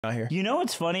out here. You know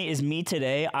what's funny is me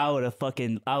today. I would have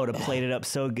played it up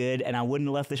so good, and I wouldn't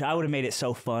have left the show. I would have made it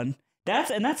so fun.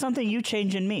 That's something you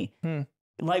change in me.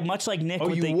 Like much like Nick. Oh,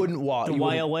 with you wouldn't walk. The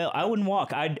YOL. I wouldn't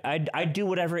walk. I'd do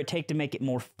whatever it take to make it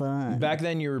more fun. Back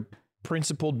then, you're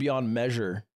principled beyond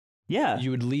measure. Yeah.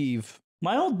 You would leave.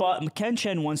 My old boss, Ken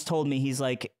Chen, once told me, he's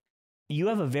like, you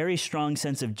have a very strong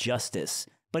sense of justice.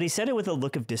 But he said it with a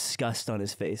look of disgust on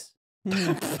his face.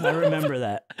 I remember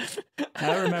that.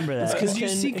 Because you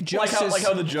seek justice. Like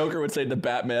how the Joker would say to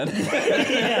Batman.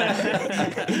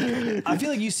 I feel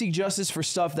like you seek justice for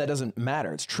stuff that doesn't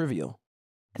matter. It's trivial.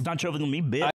 It's not trivial to me, bitch.